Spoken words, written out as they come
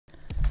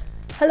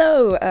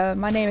Hello,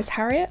 my name is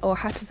Harriet, or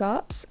Hatters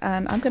Arts,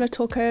 and I'm going to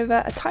talk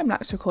over a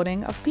time-lapse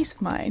recording of a piece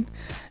of mine.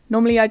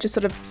 Normally I just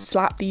sort of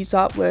slap these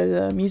up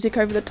with music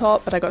over the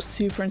top, but I got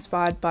super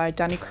inspired by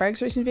Danny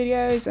Craig's recent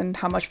videos and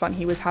how much fun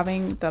he was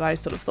having that I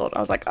sort of thought,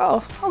 I was like,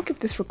 oh, I'll give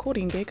this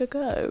recording gig a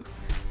go.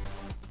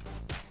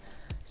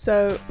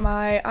 So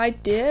my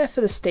idea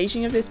for the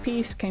staging of this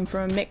piece came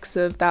from a mix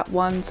of that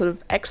one sort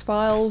of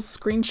X-Files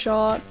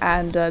screenshot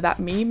and that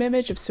meme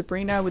image of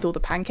Sabrina with all the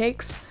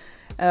pancakes.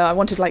 I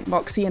wanted like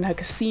Moxxi in her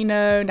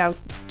casino, now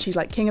she's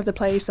like king of the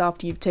place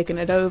after you've taken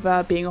it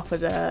over, being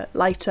offered a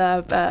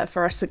lighter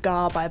for a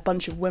cigar by a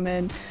bunch of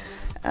women.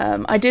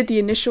 I did the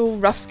initial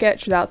rough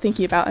sketch without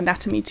thinking about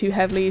anatomy too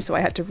heavily, so I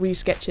had to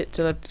re-sketch it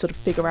to sort of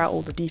figure out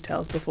all the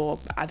details before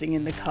adding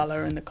in the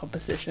colour and the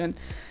composition.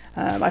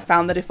 I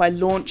found that if I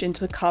launch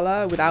into the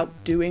colour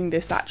without doing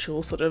this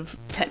actual sort of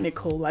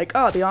technical, like,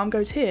 oh, the arm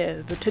goes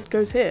here, the tit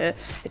goes here,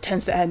 it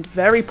tends to end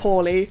very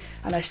poorly,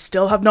 and I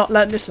still have not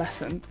learned this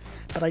lesson.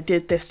 But I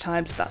did this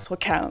time, so that's what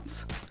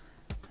counts.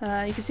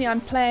 You can see I'm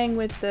playing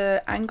with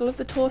the angle of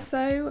the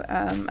torso,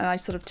 and I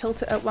sort of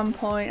tilt it at one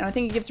point, and I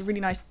think it gives a really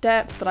nice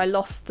depth, but I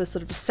lost the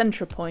sort of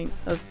centre point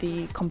of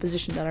the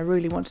composition that I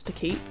really wanted to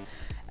keep.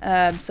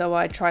 So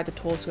I tried the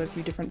torso a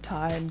few different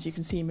times. You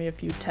can see me a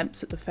few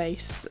attempts at the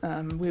face.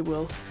 We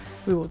will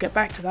get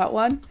back to that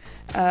one.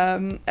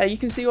 You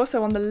can see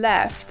also on the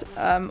left,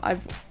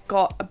 I've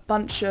got a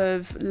bunch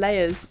of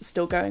layers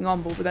still going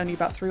on, but with only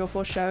about 3 or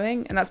 4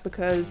 showing, and that's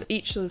because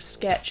each sort of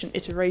sketch and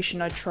iteration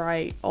I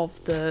try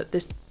of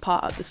this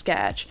part of the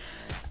sketch,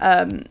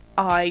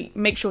 I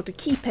make sure to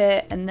keep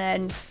it and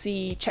then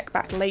check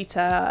back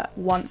later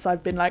once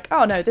I've been like,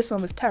 oh no, this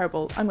one was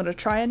terrible, I'm going to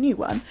try a new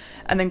one,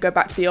 and then go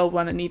back to the old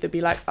one and either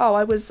be like, oh,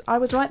 I was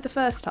right the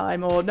first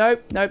time, or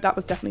nope, that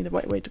was definitely the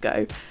right way to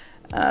go.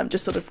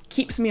 Just sort of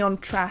keeps me on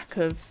track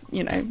of,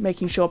 you know,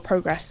 making sure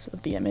progress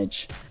of the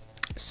image.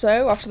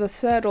 So after the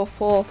 3rd or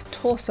 4th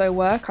torso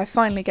work, I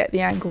finally get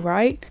the angle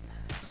right.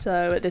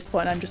 So at this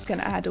point I'm just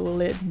going to add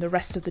all in the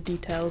rest of the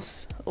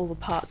details, all the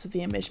parts of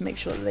the image, make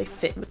sure that they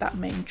fit with that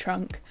main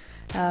trunk.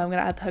 I'm going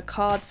to add her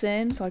cards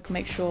in so I can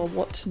make sure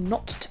what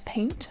not to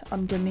paint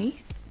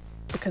underneath,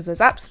 because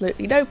there's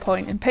absolutely no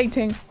point in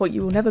painting what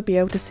you will never be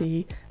able to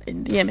see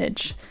in the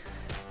image.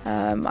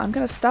 I'm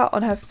going to start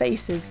on her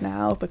faces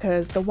now,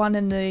 because the one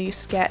in the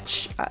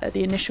sketch,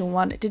 the initial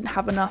one, it didn't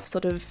have enough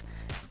sort of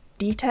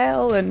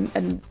detail,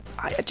 and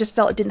I just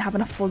felt it didn't have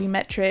enough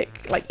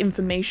volumetric like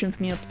information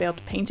for me to be able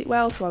to paint it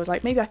well, so I was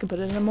like, maybe I can put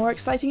it in a more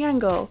exciting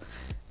angle,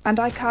 and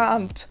I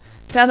can't.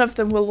 None of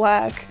them will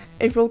work.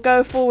 It will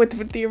go forward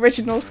with the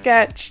original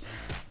sketch,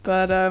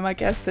 but I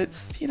guess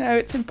it's, you know,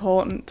 it's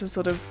important to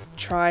sort of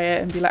try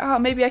it and be like, oh,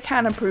 maybe I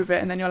can improve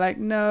it, and then you're like,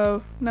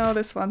 no,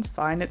 this one's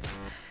fine, it's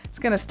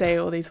gonna stay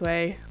all these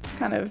way. It's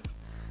kind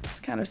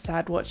of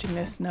sad watching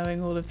this,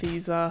 knowing all of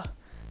these are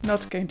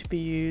not going to be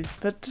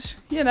used, but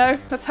you know,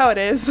 that's how it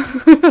is.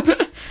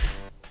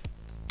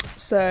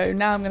 So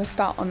now I'm going to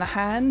start on the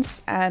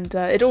hands, and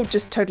it all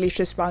just totally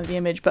shifts around the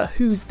image, but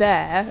who's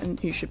there, and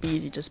who should be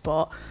easy to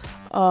spot,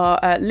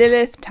 are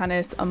Lilith,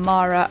 Tanis,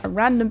 Amara, a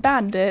random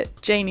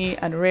bandit, Janie,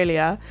 and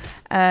Aurelia,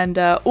 and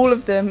all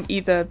of them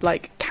either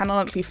like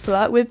canonically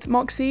flirt with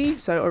Moxxi,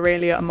 so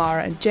Aurelia,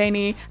 Amara, and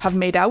Janie have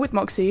made out with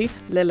Moxxi,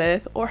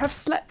 Lilith, or have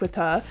slept with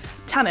her,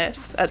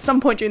 Tanis, at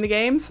some point during the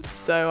games,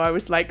 so I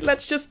was like,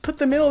 let's just put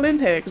them all in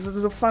here, because this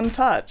is a fun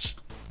touch.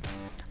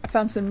 I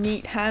found some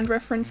neat hand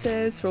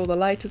references for all the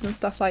lighters and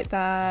stuff like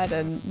that,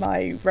 and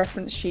my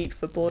reference sheet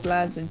for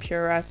Borderlands and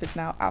PureF is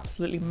now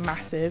absolutely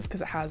massive because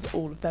it has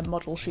all of their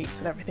model sheets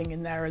and everything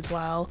in there as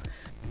well.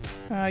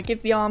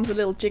 Give the arms a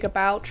little jig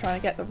about, trying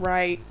to get the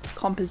right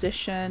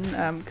composition,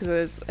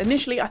 because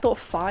initially I thought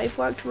 5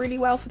 worked really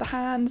well for the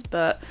hands,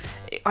 but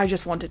I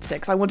just wanted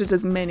 6. I wanted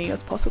as many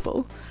as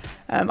possible.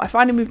 I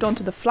finally moved on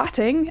to the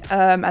flatting,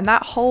 and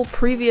that whole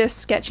previous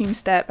sketching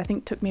step I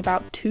think took me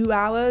about 2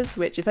 hours,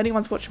 which if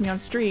anyone's watching me on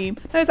stream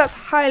knows that's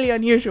highly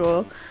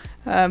unusual.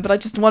 But I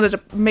just wanted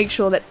to make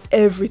sure that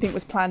everything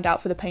was planned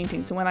out for the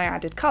painting, so when I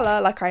added colour,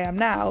 like I am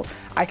now,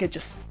 I could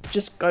just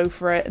go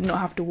for it and not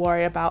have to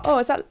worry about, oh,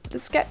 is that the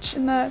sketch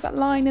in there, is that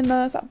line in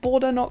there, is that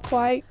border not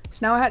quite?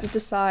 So now I had to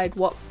decide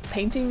what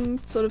painting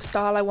sort of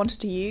style I wanted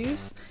to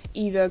use.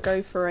 Either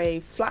go for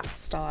a flat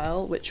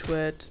style, which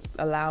would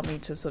allow me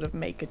to sort of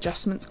make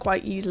adjustments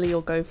quite easily,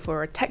 or go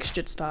for a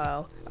textured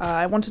style.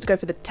 I wanted to go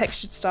for the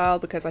textured style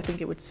because I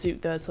think it would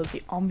suit the sort of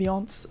the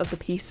ambiance of the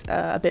piece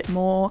a bit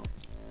more.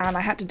 And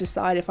I had to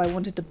decide if I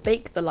wanted to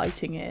bake the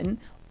lighting in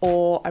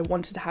or I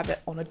wanted to have it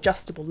on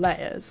adjustable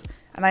layers.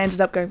 And I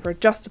ended up going for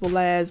adjustable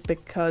layers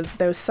because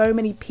there were so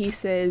many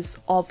pieces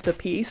of the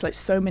piece, like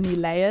so many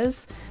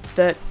layers,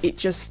 that it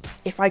just,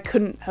 if I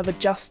couldn't have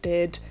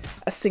adjusted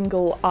a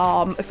single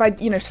arm, if I,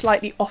 you know,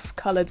 slightly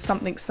off-coloured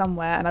something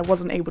somewhere and I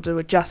wasn't able to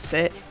adjust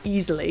it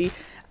easily,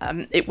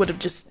 it would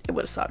have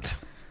sucked.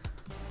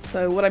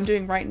 So what I'm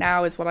doing right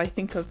now is what I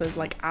think of as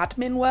like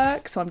admin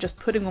work. So I'm just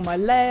putting all my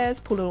layers,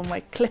 pulling all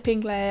my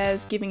clipping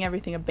layers, giving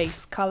everything a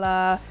base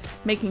color,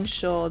 making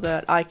sure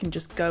that I can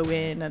just go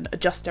in and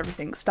adjust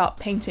everything, start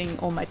painting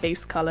all my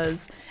base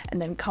colors,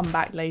 and then come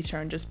back later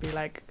and just be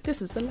like,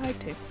 this is the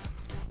lighting.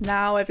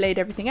 Now I've laid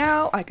everything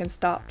out, I can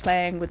start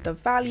playing with the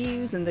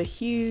values and the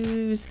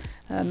hues,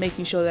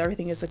 making sure that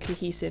everything is a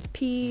cohesive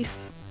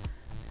piece.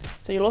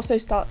 So you'll also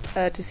start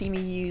to see me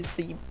use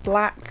the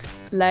black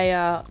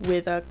layer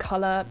with a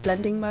color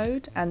blending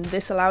mode, and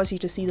this allows you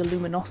to see the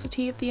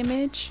luminosity of the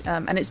image,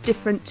 and it's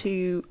different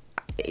to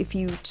if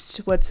you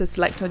were to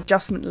select an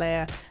adjustment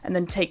layer and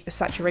then take the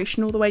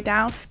saturation all the way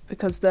down,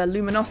 because the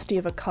luminosity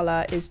of a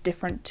color is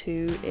different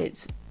to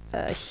its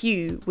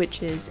hue,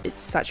 which is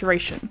its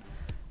saturation.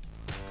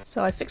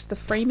 So I fixed the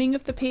framing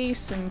of the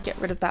piece and get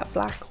rid of that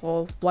black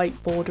or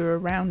white border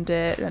around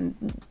it and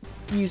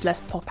use less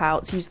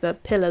pop-outs, use the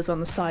pillars on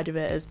the side of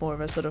it as more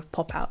of a sort of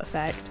pop-out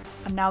effect.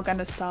 I'm now going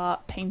to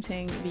start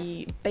painting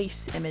the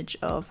base image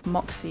of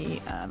Moxxi,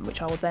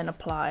 which I will then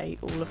apply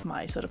all of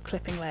my sort of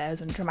clipping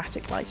layers and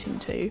dramatic lighting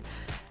to.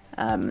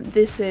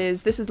 This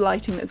is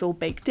lighting that's all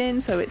baked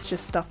in, so it's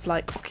just stuff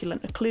like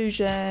occlusion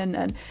occlusion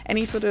and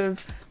any sort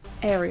of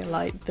area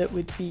light that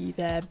would be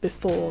there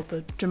before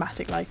the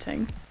dramatic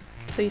lighting.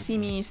 So you see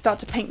me start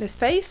to paint this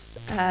face,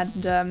 and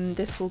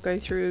this will go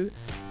through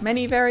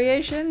many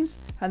variations,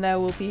 and there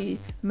will be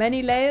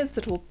many layers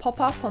that will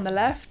pop up on the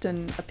left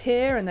and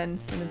appear and then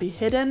be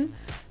hidden,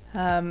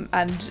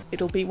 and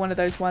it'll be one of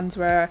those ones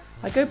where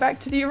I go back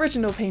to the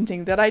original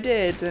painting that I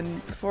did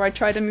and before I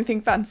tried anything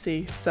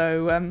fancy.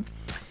 So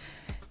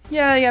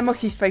yeah,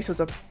 Moxxi's face was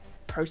a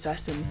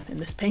process in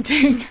this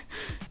painting.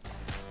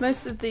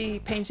 Most of the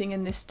painting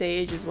in this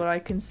stage is what I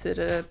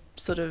consider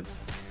sort of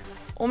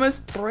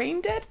almost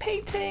brain dead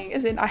painting,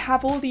 as in I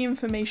have all the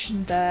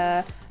information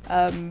there,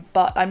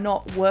 but I'm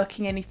not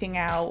working anything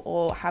out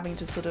or having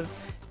to sort of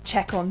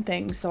check on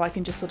things, so I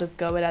can just sort of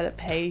go at a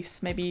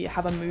pace, maybe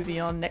have a movie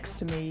on next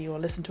to me or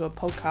listen to a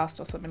podcast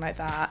or something like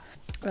that.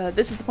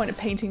 This is the point of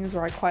paintings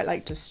where I quite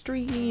like to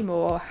stream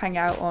or hang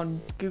out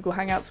on Google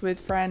Hangouts with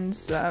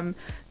friends,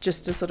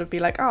 just to sort of be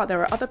like, oh,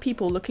 there are other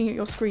people looking at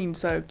your screen,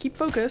 so keep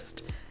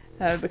focused.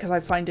 Because I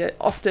find it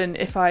often,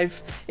 if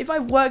I've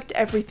worked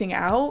everything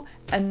out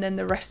and then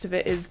the rest of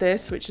it is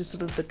this, which is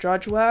sort of the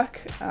drudge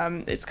work,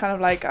 it's kind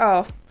of like,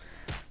 oh,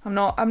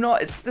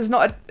 there's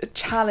not a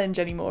challenge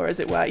anymore, as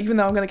it were. Even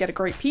though I'm going to get a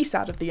great piece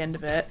out of the end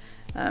of it,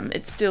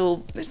 it's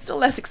still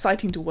less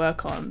exciting to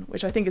work on,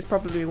 which I think is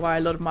probably why a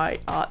lot of my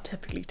art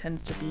typically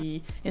tends to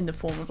be in the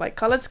form of like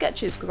coloured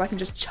sketches, because I can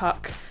just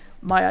chuck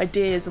my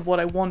ideas of what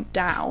I want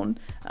down,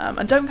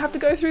 and don't have to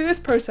go through this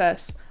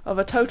process of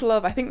a total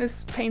of, I think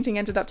this painting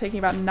ended up taking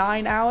about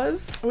 9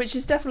 hours, which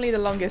is definitely the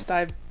longest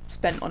I've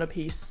spent on a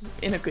piece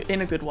in a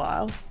good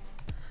while.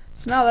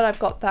 So now that I've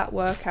got that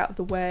work out of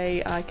the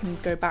way, I can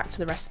go back to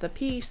the rest of the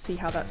piece, see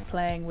how that's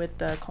playing with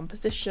the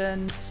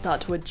composition,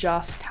 start to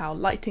adjust how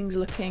lighting's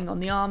looking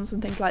on the arms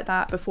and things like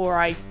that before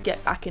I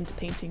get back into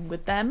painting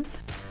with them.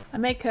 I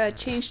make a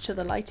change to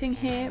the lighting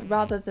here,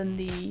 rather than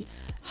the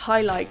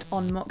highlight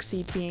on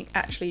Moxxi being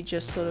actually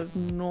just sort of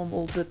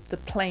normal, the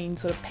plain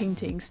sort of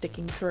painting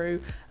sticking through.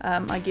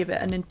 I give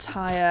it an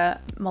entire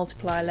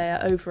multiplier layer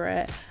over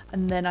it,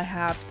 and then I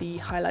have the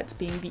highlights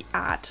being the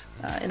add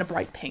in a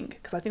bright pink,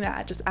 because I think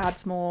that just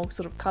adds more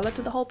sort of colour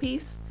to the whole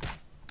piece.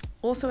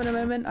 Also in a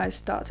moment I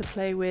start to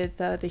play with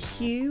the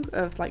hue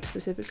of like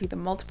specifically the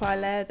multiplier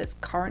layer that's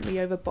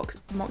currently over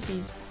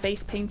Moxxi's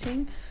base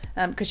painting,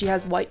 because she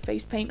has white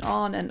face paint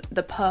on, and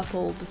the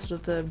purple, the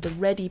sort of the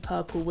reddy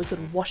purple was sort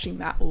of washing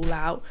that all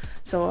out.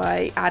 So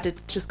I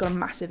just got a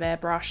massive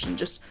airbrush and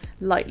just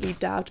lightly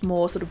dabbed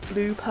more sort of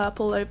blue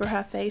purple over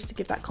her face to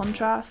give that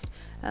contrast.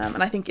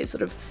 And I think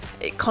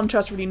it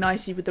contrasts really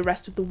nicely with the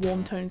rest of the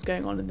warm tones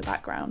going on in the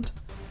background.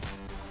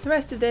 The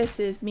rest of this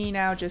is me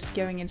now just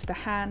going into the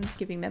hands,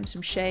 giving them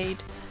some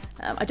shade.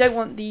 I don't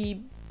want the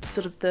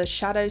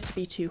shadows to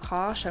be too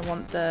harsh. I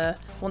want the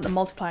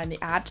multiplier and the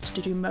add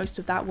to do most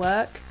of that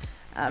work.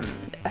 I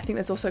think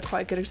there's also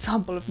quite a good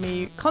example of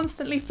me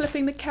constantly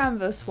flipping the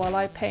canvas while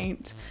I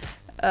paint.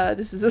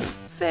 This is a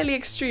fairly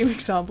extreme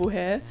example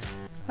here.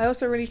 I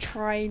also really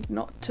try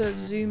not to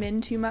zoom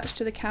in too much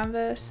to the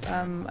canvas.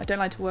 I don't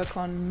like to work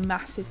on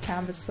massive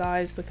canvas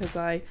size, because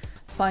I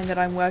find that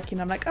I'm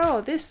like,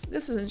 oh, this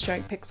isn't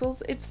showing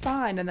pixels, it's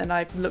fine, and then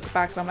I look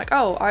back and I'm like,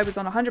 oh, I was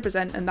on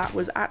 100% and that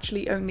was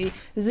actually only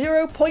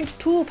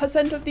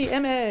 0.2% of the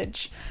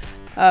image.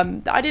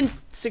 I didn't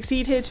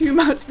succeed here too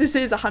much. This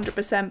is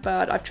 100%,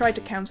 but I've tried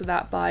to counter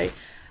that by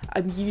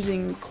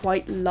using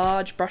quite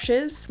large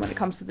brushes when it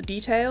comes to the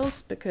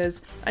details,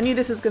 because I knew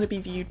this was going to be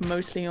viewed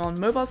mostly on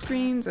mobile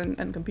screens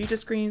and computer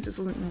screens. This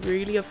wasn't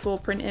really a full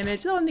print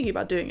image, though I'm thinking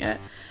about doing it.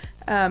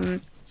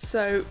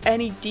 So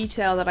any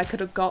detail that I could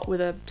have got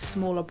with a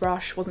smaller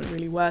brush wasn't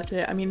really worth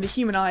it. I mean, the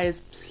human eye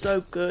is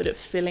so good at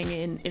filling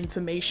in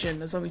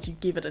information as long as you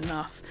give it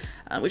enough,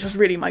 which was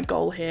really my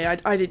goal here.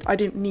 I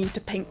didn't need to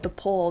paint the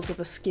pores of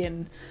the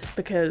skin,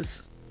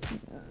 because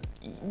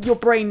your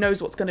brain knows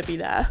what's going to be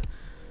there.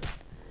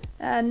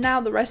 And now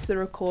the rest of the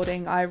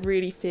recording I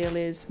really feel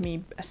is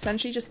me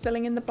essentially just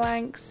filling in the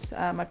blanks.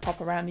 I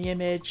pop around the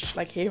image,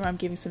 like here I'm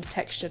giving some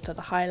texture to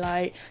the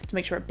highlight to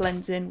make sure it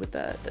blends in with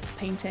the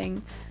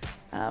painting.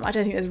 I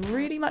don't think there's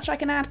really much I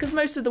can add because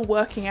most of the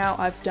working out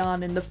I've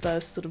done in the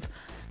first sort of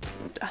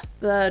a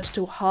third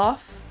to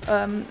half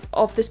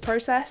of this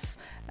process.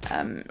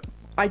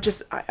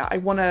 I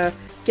want to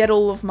get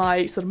all of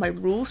my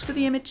rules for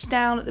the image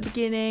down at the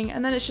beginning,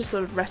 and then it's just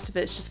sort of rest of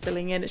it's just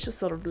filling in. It's just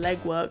sort of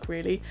legwork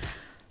really.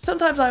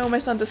 Sometimes I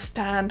almost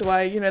understand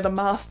why, you know, the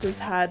masters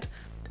had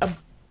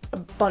a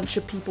bunch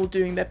of people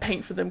doing their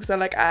paint for them, because they're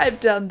like,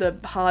 I've done the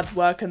hard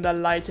work and the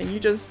lighting, you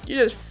just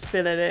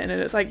fill it in, and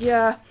it's like,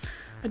 yeah,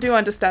 I do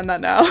understand that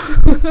now.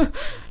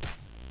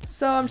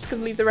 So I'm just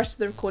going to leave the rest of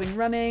the recording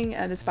running,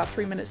 and there's about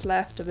 3 minutes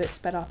left of it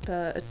sped up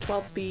at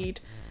 12 speed.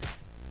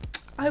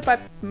 I hope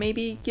I've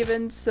maybe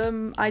given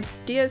some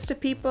ideas to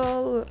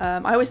people.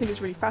 I always think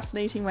it's really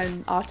fascinating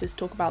when artists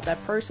talk about their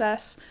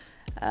process.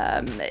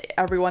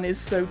 Everyone is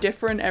so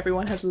different,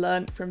 everyone has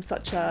learnt from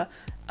such a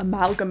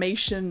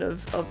amalgamation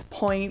of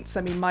points.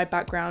 I mean, my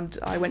background,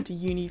 I went to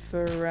uni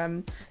for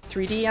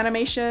 3D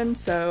animation,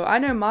 so I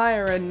know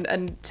Maya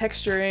and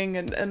texturing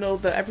and all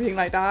the everything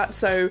like that,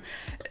 so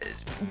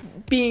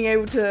being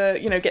able to,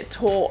 you know, get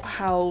taught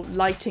how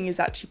lighting is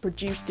actually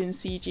produced in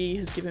CG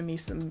has given me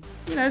some,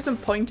 you know, some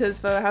pointers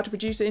for how to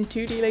produce it in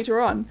 2D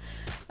later on.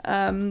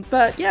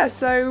 But yeah,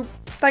 so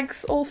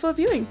thanks all for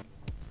viewing.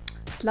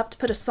 I'd love to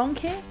put a song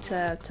here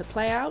to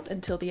play out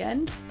until the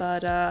end,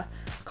 but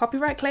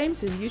copyright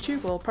claims in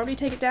YouTube will probably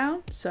take it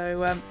down,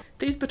 so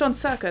please put on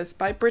Circus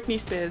by Britney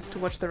Spears to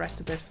watch the rest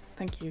of this.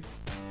 Thank you.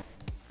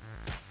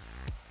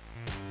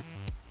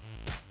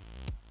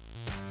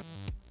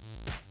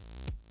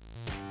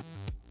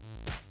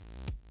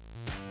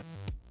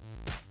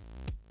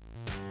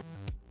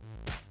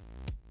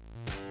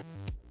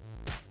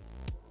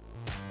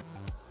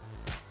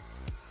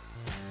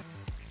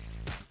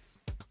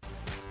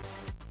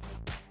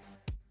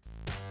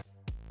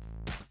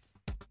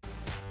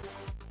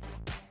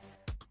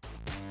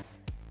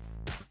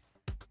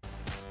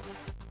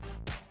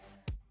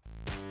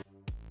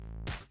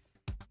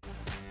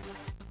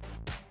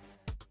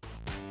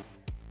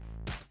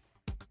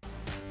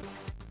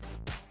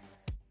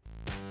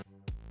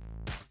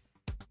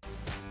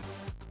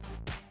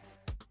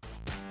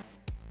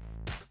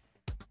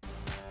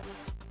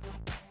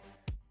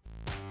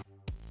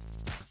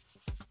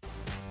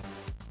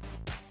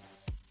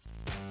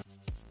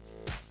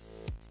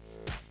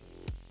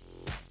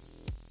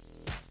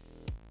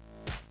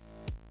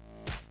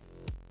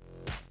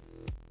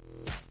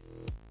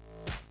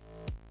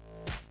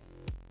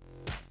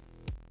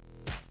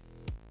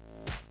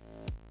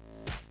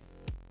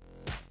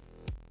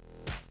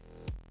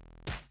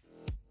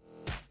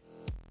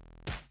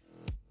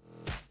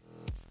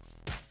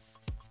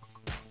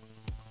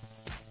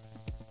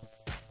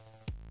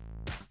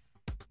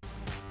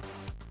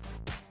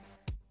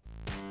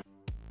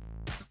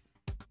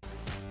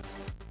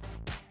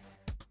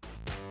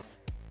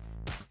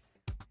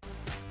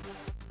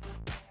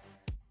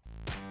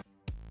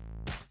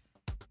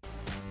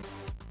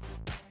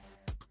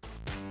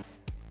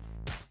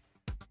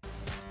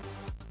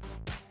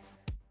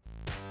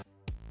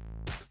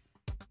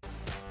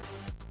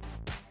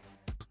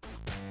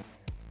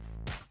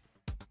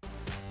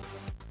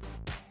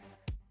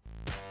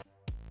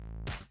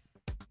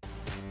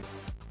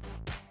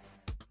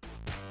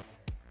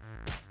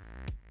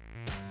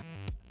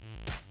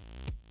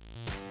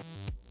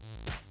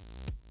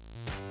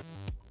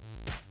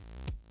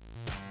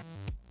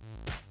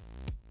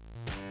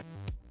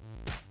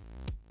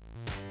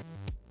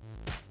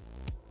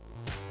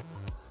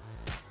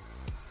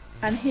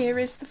 And here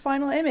is the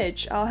final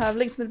image. I'll have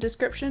links in the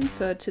description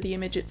to the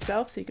image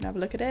itself so you can have a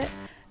look at it.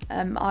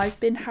 I've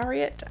been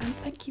Harriet, and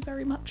thank you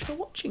very much for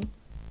watching.